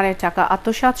নাঙ্গলকোটে ত্রাণের টাকা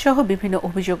আত্মসাৎ সহ বিভিন্ন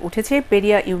অভিযোগ উঠেছে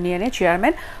পেরিয়া ইউনিয়নের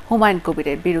চেয়ারম্যান হুমায়ুন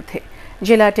কবিরের বিরুদ্ধে।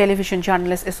 জেলা টেলিভিশন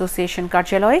জার্নালিস্ট অ্যাসোসিয়েশন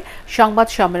কার্যালয়ে সংবাদ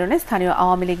সম্মেলনে স্থানীয়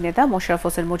আওয়ামী লীগ নেতা মোশাররফ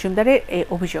হোসেন মজুমদারের এই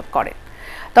অভিযোগ করেন।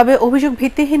 তবে অভিযোগ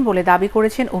ভিত্তিহীন বলে দাবি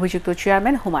করেছেন অভিযুক্ত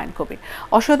চেয়ারম্যান হুমায়ুন কবির।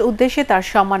 অসৎ উদ্দেশ্যে তার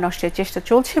সম্মান নষ্টের চেষ্টা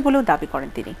চলছে বলেও দাবি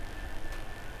করেন তিনি।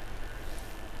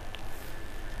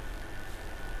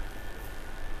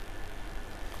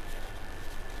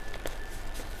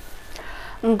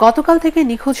 গতকাল থেকে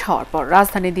নিখোঁজ হওয়ার পর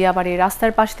রাজধানী দিয়াবাড়ির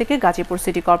রাস্তার পাশ থেকে গাজীপুর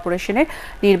সিটি কর্পোরেশনের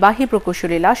নির্বাহী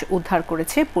প্রকৌশলী লাশ উদ্ধার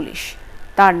করেছে পুলিশ।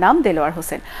 তার নাম দেলোয়ার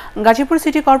হোসেন। গাজীপুর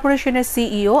সিটি কর্পোরেশনের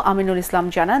সিইও আমিনুল ইসলাম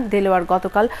জানান, দেলোয়ার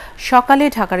গতকাল সকালে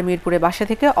ঢাকার মিরপুরে বাসা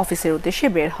থেকে অফিসের উদ্দেশ্যে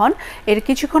বের হন। এর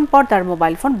কিছুক্ষণ পর তার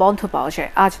মোবাইল ফোন বন্ধ পাওয়া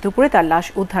যায়। আজ দুপুরে তার লাশ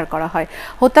উদ্ধার করা হয়।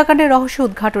 হত্যাকাণ্ডের রহস্য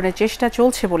উদ্ঘাটনের চেষ্টা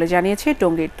চলছে বলে জানিয়েছে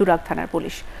টঙ্গীর তুরাগ থানার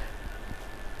পুলিশ।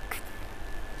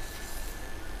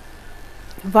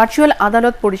 ভার্চুয়াল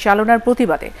আদালত পরিচালনার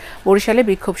প্রতিবাদে বরিশালে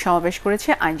বিক্ষোভ সমাবেশ করেছে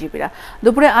আইনজীবীরা।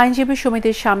 দুপুরে আইনজীবী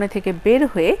সমিতির সামনে থেকে বের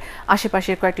হয়ে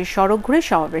আশেপাশের কয়েকটি সড়ক ঘুরে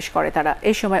সমাবেশ করে তারা।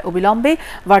 এই সময় অবিলম্বে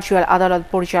ভার্চুয়াল আদালত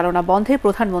পরিচালনা বন্ধে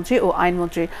প্রধানমন্ত্রী ও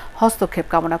আইনমন্ত্রীর হস্তক্ষেপ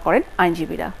কামনা করেন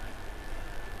আইনজীবীরা।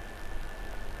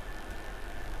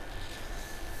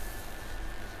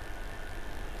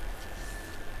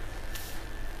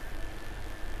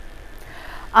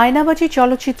 আয়নাবাজি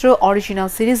চলচ্চিত্র অরিজিনাল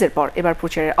সিরিজের পর এবার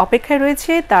প্রচারের অপেক্ষায়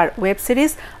রয়েছে তার ওয়েব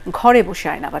সিরিজ ঘরে বসে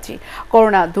আয়নাবাজি।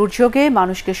 করোনা দুর্যোগে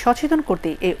মানুষকে সচেতন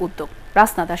করতেই এই উদ্যোগ।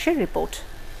 রাসনা দাসের রিপোর্ট।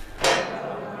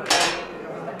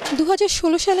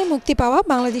 2016 সালে মুক্তি পাওয়া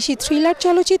বাংলাদেশি থ্রিলার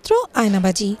চলচ্চিত্র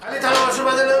আয়নাবাজি।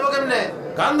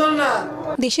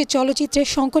 দেশের চলচ্চিত্রের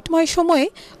সংকটময় সময়ে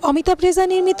অমিতাভ রেজা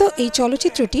নির্মিত এই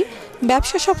চলচ্চিত্রটি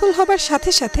ব্যবসা সফল হবার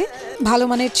সাথে সাথে ভালো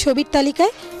মানের ছবির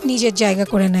তালিকায় নিজের জায়গা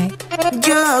করে নেয়।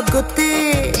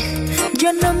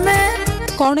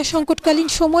 করোনা সংকটকালীন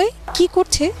সময়ে কি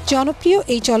করছে জনপ্রিয়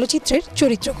এই চলচ্চিত্রের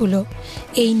চরিত্রগুলো,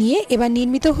 এই নিয়ে এবার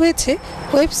নির্মিত হয়েছে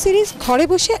ওয়েব সিরিজ ঘরে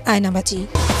বসে আয়নাবাজি।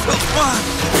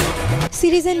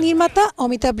 সিরিজের নির্মাতা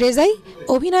অমিতাভ রেজাই,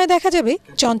 অভিনয়ে দেখা যাবে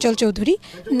চঞ্চল চৌধুরী,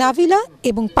 নাভিলা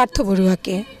এবং পার্থ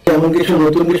বড়ুয়াকে। এমন কিছু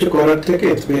নতুন কিছু করার থেকে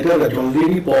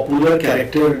অলরেডি পপুলার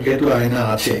ক্যারেক্টার যেহেতু আয়না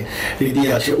আছে, রীতি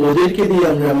আছে, ওদেরকে দিয়ে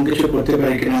আমরা এমন কিছু করতে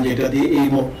পারি কিনা যেটা দিয়ে এই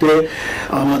মুহূর্তে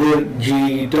আমাদের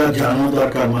যেটা জানানো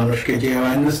দরকার মানুষকে, যে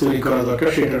অ্যাওয়ারনেস তৈরি করা দরকার,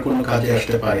 সেটার কোনো কাজে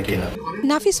আসতে পারে কিনা।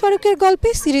 নাফিস ফারুকের গল্পে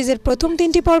সিরিজের প্রথম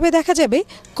 3টি পর্বে দেখা যাবে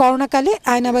করোনাকালে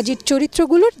আয়নাবাজির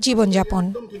চরিত্রগুলোর জীবনযাপন।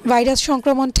 ভাইরাস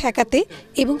সংক্রমণ ঠেকাতে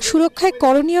এবং সুরক্ষায়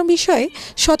করণীয় বিষয়ে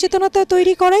সচেতনতা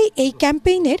তৈরি করাই এই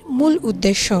ক্যাম্পেইনের মূল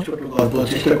উদ্দেশ্য। গল্প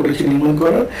চেষ্টা করেছি নির্মাণ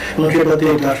করার, এবং সেটাতে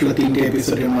এটা আসলে 3টে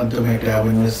এপিসোডের মাধ্যমে একটা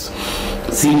অ্যাওয়ারনেস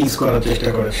সিরিজ করার চেষ্টা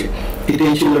করেছি।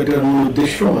 এটাই ছিল এটার মূল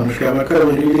উদ্দেশ্য, মানুষকে আবার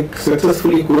যদি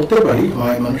সাকসেসফুলি করতে পারি,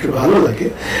 হয় মানুষের ভালো লাগে,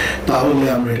 তাহলে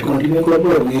আমরা এটা কন্টিনিউ করবো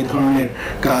এবং এই ধরনের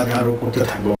কাজ আরও করতে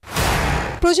থাকবো।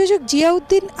 প্রযোজক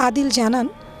জিয়াউদ্দিন আদিল জানান,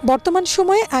 বর্তমান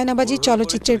সময়ে আয়নাবাজি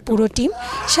চলচ্চিত্রের পুরো টিম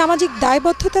সামাজিক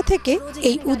দায়বদ্ধতা থেকে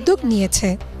এই উদ্যোগ নিয়েছে।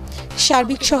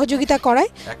 সার্বিক সহযোগিতা করায়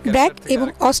ব্র্যাক এবং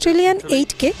অস্ট্রেলিয়ান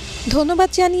এইডকে ধন্যবাদ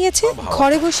জানিয়েছে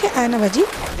ঘরে বসে আয়নাবাজি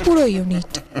পুরো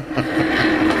ইউনিট।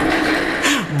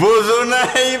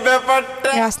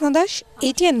 রাসনা দাস,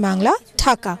 ATN বাংলা,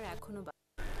 ঢাকা।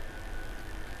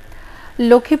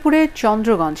 লক্ষ্মীপুরের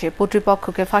চন্দ্রগঞ্জে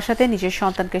কর্তৃপক্ষকে ফাঁসাতে নিজের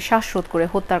সন্তানকে শ্বাসরোধ করে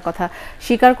হত্যার কথা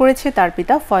স্বীকার করেছে তার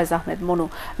পিতা ফয়েজ আহমেদ মনু।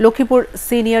 লক্ষ্মীপুর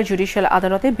সিনিয়র জুডিশিয়াল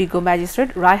আদালতে বিজ্ঞ ম্যাজিস্ট্রেট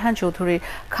রায়হান চৌধুরীর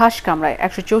খাস কামরায়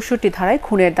 164 ধারায়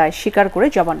খুনের দায় স্বীকার করে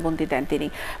জবানবন্দি দেন তিনি।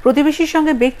 প্রতিবেশীর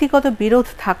সঙ্গে ব্যক্তিগত বিরোধ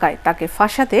থাকায় তাকে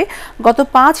ফাঁসাতে গত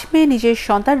 5 মে নিজের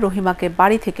সন্তান রহিমাকে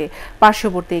বাড়ি থেকে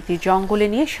পার্শ্ববর্তী একটি জঙ্গলে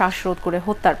নিয়ে শ্বাসরোধ করে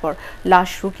হত্যার পর লাশ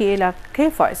লুকিয়ে রাখে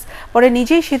ফয়েজ। পরে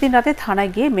নিজেই সেদিন রাতে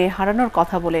থানায় গিয়ে মেয়ে হারানোর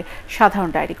কথা বলে সাধারণ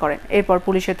ডায়েরি করেন। এরপর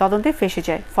পুলিশের তদন্তে ফেঁসে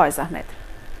যায় ফয়েজ আহমেদ।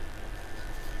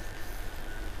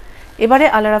 এবারে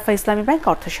আল রাফা ইসলামী ব্যাংক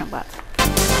অর্থ সংবাদ।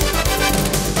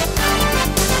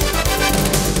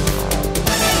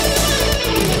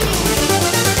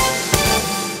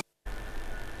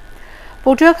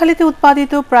 পটুয়াখালীতে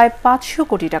উৎপাদিত প্রায় 500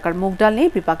 কোটি টাকার মুগ ডাল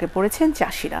নিয়ে বিপাকে পড়েছেন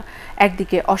চাষিরা।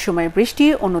 একদিকে অসময়ে বৃষ্টি,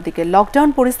 অন্যদিকে লকডাউন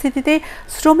পরিস্থিতিতে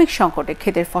শ্রমিক সংকটে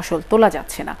ক্ষেতের ফসল তোলা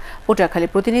যাচ্ছে না। পটুয়াখালী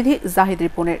প্রতিনিধি জাহিদ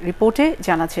রিপনের রিপোর্টে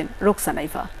জানাচ্ছেন রোকসানা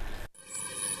ইভা।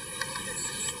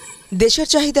 দেশের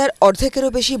চাহিদার অর্ধেকেরও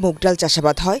বেশি মুগ ডাল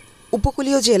চাষাবাদ হয়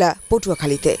উপকূলীয় জেলা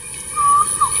পটুয়াখালীতে।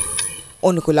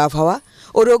 অনুকূল আবহাওয়া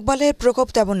ও রোগবালাইয়ের প্রকোপ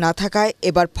তেমন না থাকায়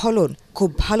এবার ফলন খুব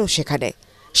ভালো সেখানে।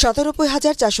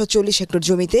 ৯৭,৪৪০ হেক্টর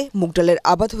জমিতে মুগ ডালের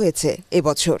আবাদ হয়েছে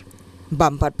এবছর।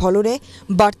 বাম্পার ফলনে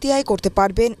বাড়তি আয় করতে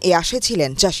পারবেন এ আশে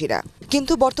ছিলেন চাষিরা,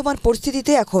 কিন্তু বর্তমান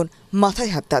পরিস্থিতিতে এখন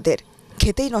মাথায় হাত তাদের।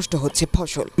 খেতেই নষ্ট হচ্ছে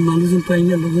ফসল।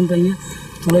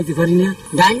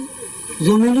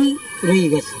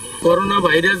 করোনা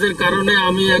ভাইরাসের কারণে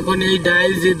আমি এখন এই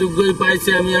ডাইল যে দুগ্গই পাইছি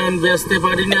আমি এখন বেচতে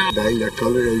পারি না। ডাইল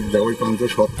এককালে এই দেওয়াই প্রান্ত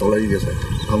সব তলাই গেছে,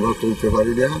 আমরা তুলতে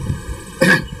পারি না।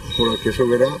 ওরা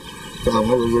কৃষকেরা তা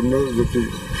আমাদের জন্য যদি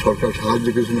সরকার সাহায্য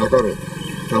কিছু না করে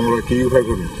তা আমরা কি উপায়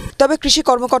করি। তবে কৃষি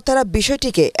কর্মকর্তারা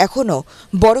বিষয়টিকে এখনো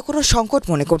বড় কোনো সংকট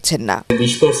মনে করছেন না।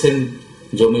 20%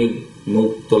 জমির মুগ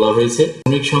তোলা হয়েছে,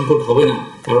 শ্রমিক সংকট হবে না,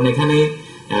 কারণ এখানে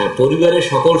পরিবারের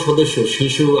সকল সদস্য,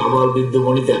 শিশু, আবাল, বৃদ্ধ,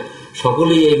 বনিতা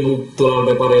সকলেই এই মুগ তোলার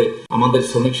ব্যাপারে আমাদের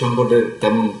শ্রমিক সংকটের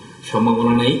তেমন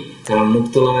সম্ভাবনা নেই, কারণ মুগ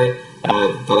তোলায়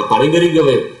তারা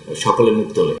পারিবারিকভাবে সকলে মুগ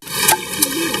তোলে।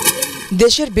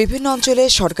 দেশের বিভিন্ন অঞ্চলে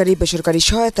সরকারি বেসরকারি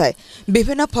সহায়তায়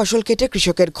বিভিন্ন ফসল কেটে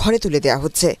কৃষকের ঘরে তুলে দেওয়া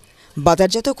হচ্ছে,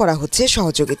 বাজারজাত করা হচ্ছে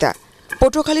সহযোগিতা।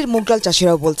 পটুয়াখালীর মুগ ডাল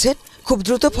চাষিরাও বলছেন খুব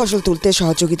দ্রুত ফসল তুলতে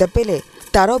সহযোগিতা পেলে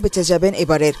তারাও বেঁচে যাবেন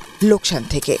এবারের লোকসান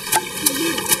থেকে।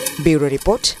 Bureau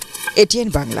report, ATN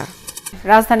Bangla.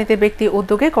 রাজধানীতে ব্যক্তি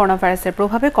উদ্যোগে করোনা ভাইরাসের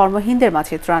প্রভাবে কর্মহীনদের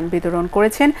মাঝে ত্রাণ বিতরণ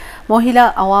করেছেন মহিলা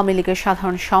আওয়ামী লীগের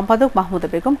সাধারণ সম্পাদক মাহমুদা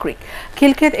বেগম ক্রিক।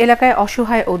 খিলক্ষেত এলাকায়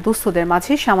অসহায় ও দুস্থদের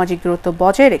মাঝে সামাজিক দূরত্ব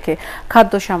বজায় রেখে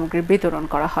খাদ্য সামগ্রী বিতরণ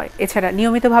করা হয়। এছাড়া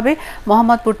নিয়মিতভাবে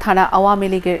মোহাম্মদপুর থানা আওয়ামী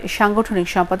লীগের সাংগঠনিক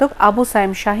সম্পাদক আবু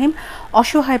সাইম শাহিম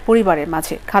অসহায় পরিবারের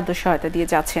মাঝে খাদ্য সহায়তা দিয়ে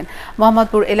যাচ্ছেন।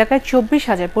 মোহাম্মদপুর এলাকায়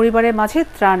 24,000 পরিবারের মাঝে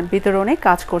ত্রাণ বিতরণে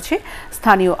কাজ করছে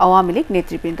স্থানীয় আওয়ামী লীগ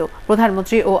নেতৃবৃন্দ।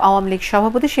 প্রধানমন্ত্রী ও আওয়ামী লীগ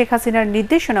সভাপতি শেখ হাসিনার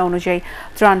নির্দেশনা অনুযায়ী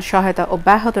ত্রাণ সহায়তা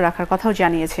অব্যাহত রাখার কথাও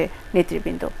জানিয়েছে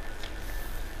নেতৃবৃন্দ।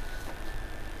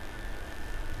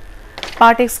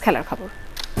 পার্টেক্স খেলার খবর।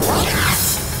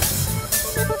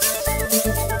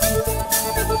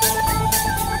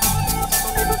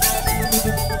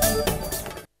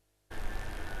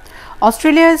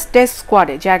 অস্ট্রেলিয়ার টেস্ট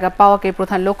স্কোয়াডে জায়গা পাওয়াকে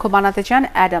প্রধান লক্ষ্য বানাতে চান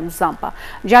অ্যাডাম জাম্পা।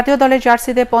 জাতীয় দলের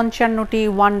জার্সিতে 55টি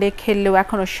ওয়ানডে খেললেও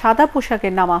এখনও সাদা পোশাকে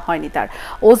নামা হয়নি তার।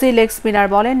 ওজি লেগ স্পিনার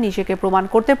বলেন, নিজেকে প্রমাণ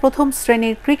করতে প্রথম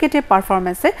শ্রেণীর ক্রিকেটে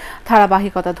পারফরম্যান্সে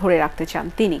ধারাবাহিকতা ধরে রাখতে চান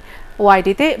তিনি।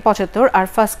 ওআইডিতে 75 আর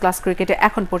ফার্স্ট ক্লাস ক্রিকেটে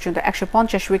এখন পর্যন্ত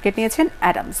 150 উইকেট নিয়েছেন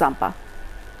অ্যাডাম জাম্পা।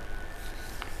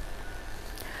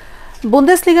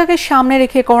 বুন্দেসলিগাকে সামনে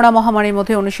রেখে করোনা মহামারীর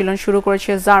মধ্যে অনুশীলন শুরু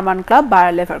করেছে জার্মান ক্লাব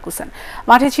বায়ার লেভারকুসেন।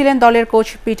 মাঠে ছিলেন দলের coach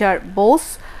Peter Bose,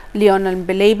 Lionel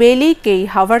Bailey, কেই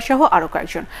হাভার সহ আরও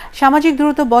কয়েকজন। সামাজিক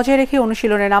দূরত্ব বজায় রেখে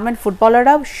অনুশীলনে নামেন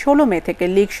ফুটবলাররা। 16 মে থেকে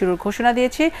লিগ শুরুর ঘোষণা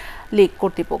দিয়েছে লিগ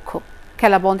কর্তৃপক্ষ।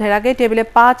 খেলা বন্ধের আগে টেবিলে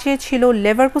 5-এ ছিল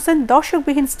লেভারকুসেন।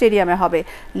 দর্শকবিহীন স্টেডিয়ামে হবে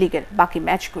লিগের বাকি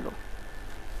ম্যাচগুলো।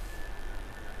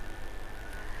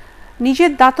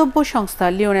 নিজের দাতব্য সংস্থা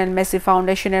লিওনেল মেসি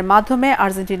ফাউন্ডেশনের মাধ্যমে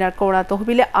আর্জেন্টিনার করোনা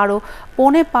তহবিলে আরও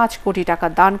 5.25 কোটি টাকা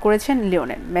দান করেছেন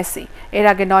লিওনেল মেসি। এর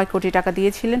আগে 9 কোটি টাকা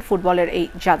দিয়েছিলেন ফুটবলের এই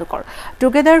জাদুকর।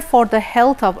 Together for the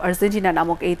health of Argentina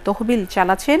নামক এই তহবিল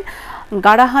চালাচ্ছেন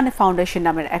গারাহান ফাউন্ডেশন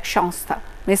নামের এক সংস্থা।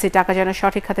 মেসি টাকা যেন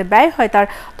সঠিক খাতে ব্যয় হয় তার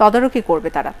তদারকি করবে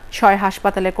তারা। 6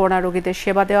 হাসপাতালে করোনা রোগীদের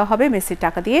সেবা দেওয়া হবে মেসির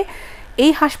টাকা দিয়ে।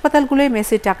 এই হাসপাতালগুলোয়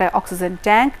মেসির টাকায় oxygen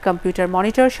tank, computer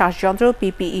monitor, শ্বাসযন্ত্র,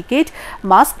 PPE kit,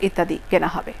 mask ইত্যাদি কেনা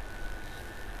হবে।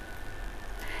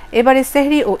 এবারে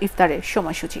সেহরি ও ইফতারের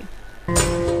সময়সূচি।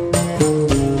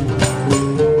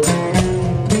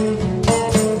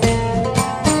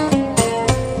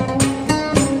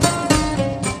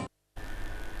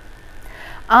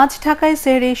 আজ ঢাকায়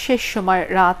সেহরির শেষ সময়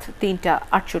রাত ৩টা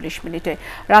 ৪৮ মিনিটে,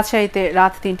 রাজশাহীতে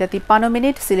রাত ৩টা ৫৩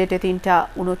 মিনিট, সিলেটে ৩টা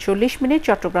 ৩৯ মিনিট,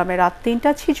 চট্টগ্রামে রাত ৩টা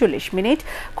 ৪৬ মিনিট,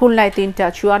 খুলনায় ৩টা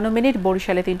 ৫৪ মিনিট,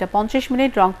 বরিশালে ৩টা ৫০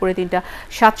 মিনিট, রংপুরে 3টা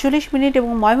 ৪৭ মিনিট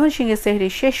এবং ময়মনসিংহে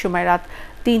সেহরির শেষ সময় রাত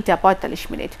 3টা ৪৫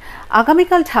 মিনিট।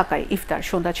 আগামীকাল ঢাকায় ইফতার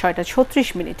সন্ধ্যা 6টা ৩৬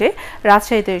 মিনিটে,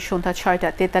 রাজশাহীতে সন্ধ্যা 6টা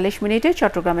 ৪৩ মিনিটে,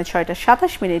 চট্টগ্রামে 6টা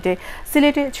 ২৭ মিনিটে,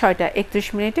 সিলেটে 6টা ৩১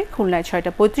 মিনিটে, খুলনায়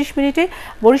 6টা ৩৫ মিনিটে,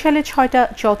 বরিশালে 6টা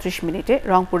 ৩৪ মিনিটে,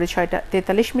 রংপুরে 6টা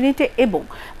 ৪৩ মিনিটে এবং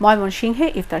ময়মনসিংহে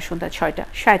ইফতার সন্ধ্যা 6টা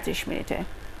 ৩৭ মিনিটে।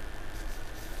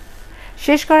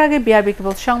 শেষ করার আগে বিআরবি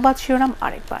কেবল সংবাদ শিরোনাম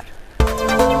আরেকবার।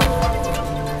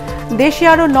 দেশে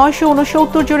আরো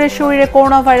 ৯৬৯ জনের শরীরে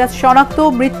করোনা ভাইরাস শনাক্ত,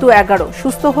 মৃত্যু 11,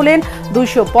 সুস্থ হলেন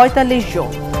 ২৪৫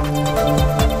 জন।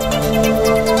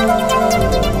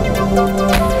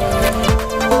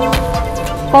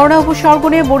 করোনা উপসর্গ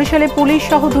নিয়ে বরিশালে পুলিশ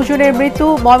সহ 2 জনের মৃত্যু,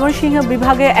 ময়মনসিংহ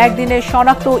বিভাগে একদিনে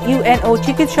শনাক্ত ইউএনও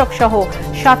চিকিৎসক সহ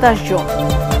 ২৭ জন।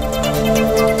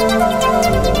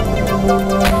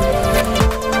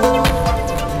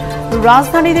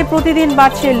 রাজধানীতে প্রতিদিন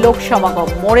বাড়ছে লোক সমাগম,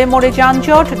 মোড়ে মোড়ে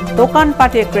যানজট,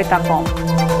 দোকানপাটে ক্রেতা কম।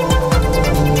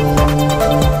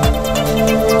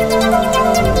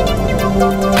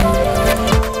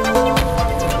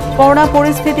 করোনা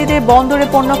পরিস্থিতিতে বন্দরে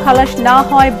পণ্য খালাস না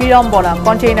হয় বিড়ম্বনা,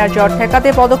 কন্টেইনার জট ঠেকাতে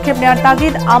পদক্ষেপ নেওয়ার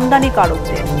তাগিদ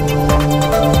আমদানিকারকদের।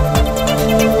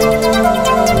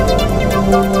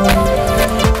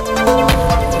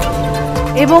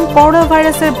 এবং করোনা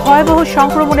ভাইরাসের ভয়াবহ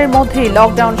সংক্রমণের মধ্যেই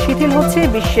লকডাউন শিথিল হচ্ছে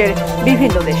বিশ্বের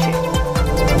বিভিন্ন দেশে।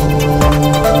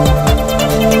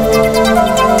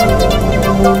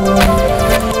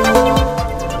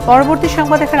 পরবর্তী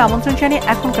সংবাদ দেখার আমন্ত্রণ জানিয়ে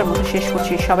এখনকার মতো শেষ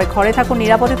করছি। সবাই ঘরে থাকুন,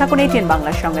 নিরাপদে থাকুন, ATN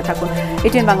বাংলার সঙ্গে থাকুন।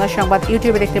 ATN বাংলা সংবাদ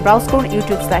ইউটিউবে দেখতে ব্রাউজ করুন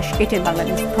youtube/ATN Bangla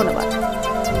News। ধন্যবাদ।